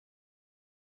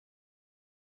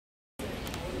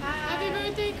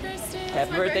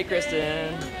Happy birthday,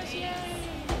 Kristen. You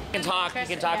can talk into the microphone.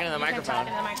 You can talk into the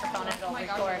microphone and it'll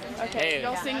record. Okay, hey.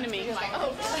 don't sing to me. You're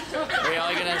gonna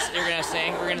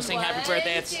sing? We're gonna sing happy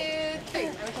birthday. It's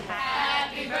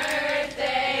Happy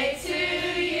birthday to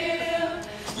you.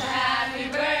 Happy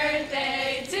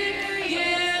birthday to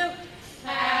you.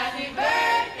 Happy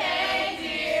birthday,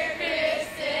 dear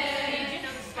Kristen.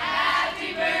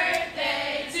 Happy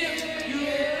birthday to you.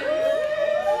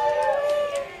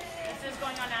 This is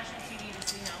going on national TV, just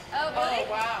so you know. Oh, really?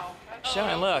 Oh, wow.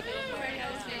 Sean, look.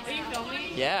 Are you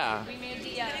filming? Yeah. We made the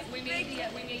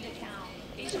count.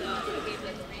 Each of us gave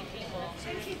the 3 people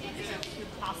who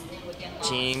possibly would get lost.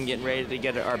 Team getting ready to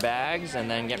get our bags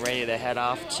and then getting ready to head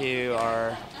off to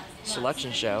our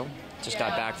selection show. Just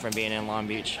got back from being in Long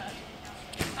Beach.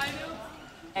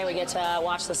 Hey, we get to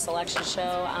watch the selection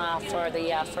show for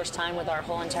the first time with our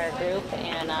whole entire group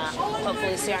and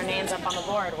hopefully see our names up on the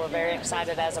board. We're very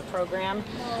excited as a program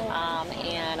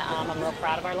and I'm real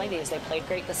proud of our ladies. They played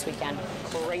great this weekend.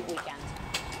 Great weekend.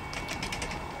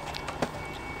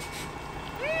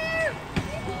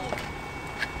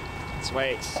 Let's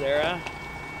wait, Sarah.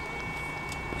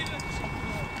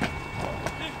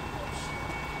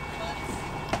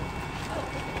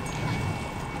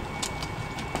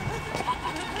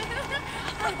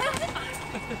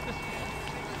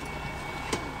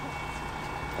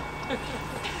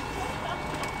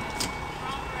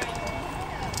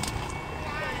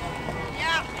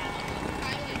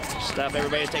 Stuff,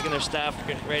 everybody's taking their stuff,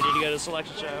 getting ready to go to the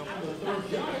selection show.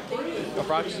 Go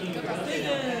Frogs.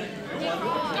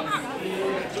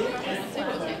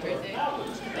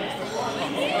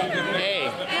 Hey.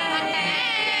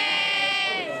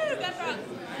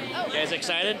 You guys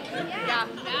excited? Yeah.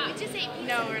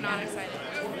 No, we're not excited.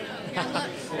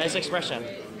 Nice expression.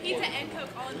 Pizza and Coke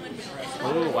all in one meal.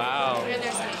 Oh, wow.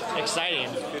 Exciting.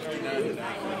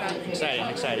 Exciting.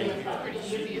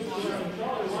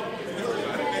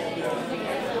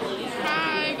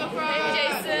 Hi, go Frogs. Hey,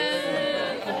 Jason.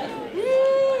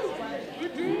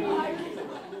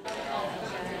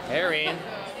 Hey, Reen.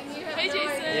 Hey,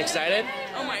 Jason. You excited?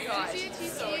 Oh my gosh.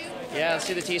 Yeah, let's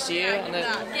see the TCU.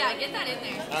 Yeah, get that in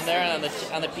there. On there and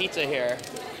on the pizza here.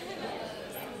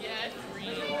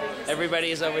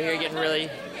 Everybody's over here getting really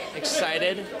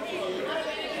excited.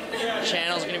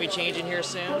 Channel's going to be changing here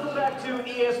soon. Welcome back to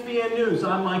ESPN News.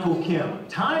 I'm Michael Kim.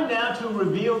 Time now to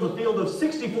reveal the field of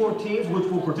 64 teams which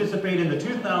will participate in the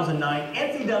 2009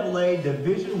 NCAA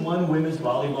Division I Women's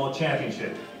Volleyball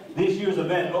Championship. This year's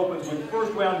event opens with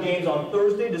first round games on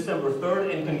Thursday, December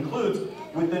 3rd, and concludes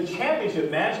with the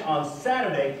championship match on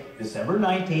Saturday, December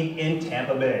 19th in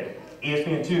Tampa Bay.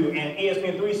 ESPN2 and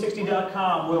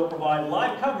ESPN360.com will provide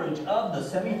live coverage of the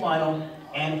semifinal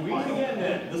and we begin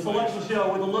then the selection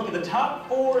show with a look at the top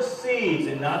 4 seeds,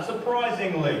 and not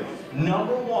surprisingly,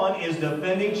 number 1 is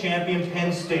defending champion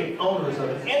Penn State, owners of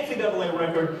an NCAA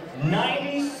record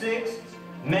 96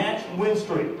 match win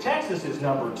streak. Texas is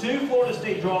number 2. Florida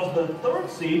State draws the 3rd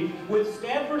seed with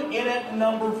Stanford in at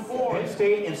number 4. Penn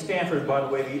State and Stanford, by the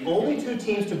way, the only 2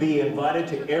 teams to be invited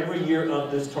to every year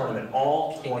of this tournament,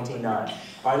 all 29.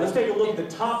 All right, let's take a look at the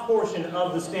top portion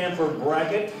of the Stanford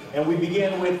bracket, and we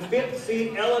begin with 5th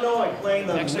seed Illinois playing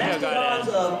the Mastodons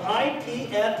of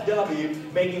IPFW,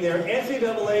 making their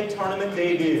NCAA tournament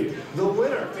debut. The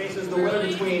winner faces the winner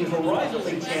between Horizon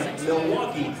League champ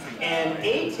Milwaukee and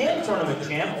A-10 tournament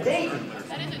champ Dayton.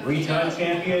 3-time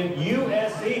champion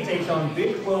USC takes on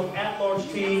Big 12 at-large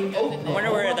team Oklahoma. I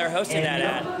wonder where they're hosting that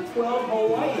at. Number 12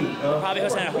 Hawaii. Probably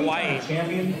hosting at Hawaii.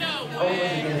 Champion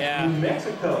New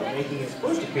Mexico, making his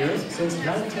first appearance since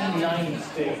 1990.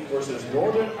 State versus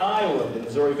Northern Iowa, the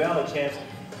Missouri Valley champs.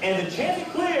 And the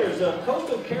Chanticleers of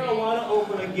Coastal Carolina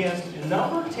open against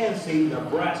number 10 seed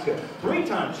Nebraska.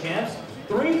 3-time champs,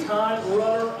 3-time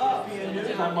runner-up.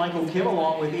 I'm Michael Kim,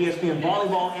 along with ESPN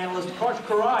volleyball analyst Karch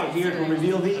Karai, here to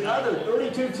reveal the other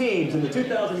 32 teams in the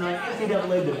 2009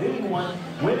 NCAA Division I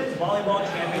Women's Volleyball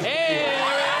Championship. Hey!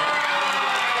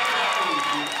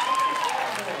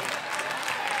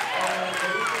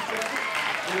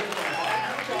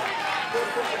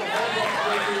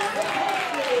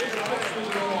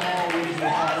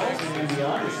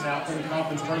 Southern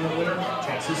Conference tournament winner,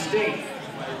 Texas State.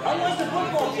 Unlike the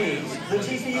football teams, the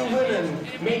TCU women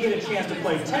may get a chance to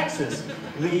play Texas.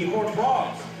 The Horned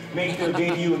Frogs make their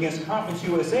debut against Conference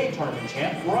USA tournament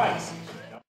champ Rice.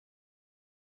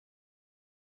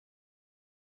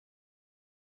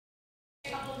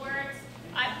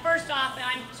 First off,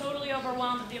 I'm totally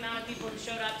overwhelmed with the amount of people who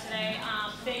showed up today.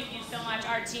 Thank you so much.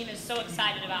 Our team is so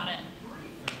excited about it.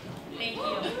 Thank you.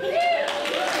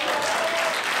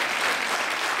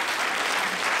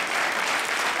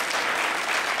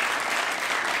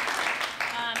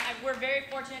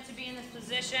 fortunate to be in this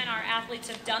position. Our athletes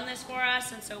have done this for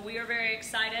us, and so we are very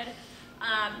excited.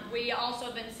 We also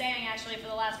have been saying, actually, for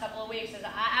the last couple of weeks, is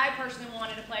I personally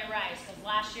wanted to play Rice, because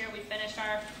last year we finished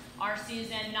our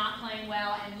season not playing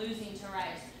well and losing to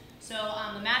Rice. So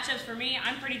the matchups for me,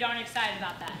 I'm pretty darn excited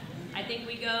about that. I think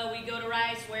we go to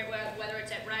Rice, whether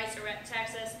it's at Rice or at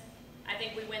Texas, I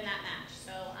think we win that match.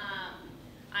 So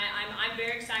I'm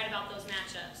very excited about those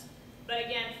matchups. But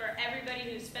again, for everybody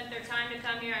who spent their time to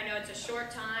come here, I know it's a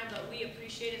short time, but we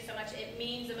appreciate it so much. It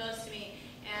means the most to me.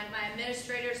 And my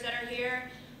administrators that are here,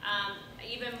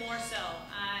 even more so.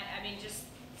 I mean, just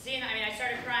seeing, I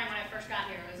started crying when I first got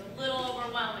here. It was a little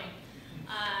overwhelming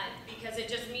because it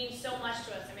just means so much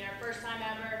to us. I mean, our first time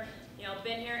ever,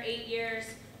 been here 8 years,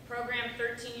 program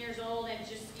 13 years old, and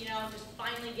just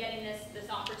finally getting this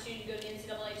opportunity to go to the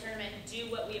NCAA tournament and do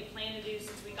what we had planned to do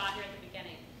since we got here at the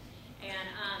beginning. And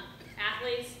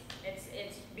athletes,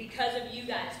 it's because of you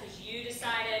guys, because you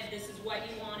decided this is what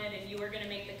you wanted and you were going to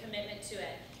make the commitment to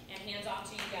it. And hands off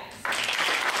to you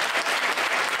guys.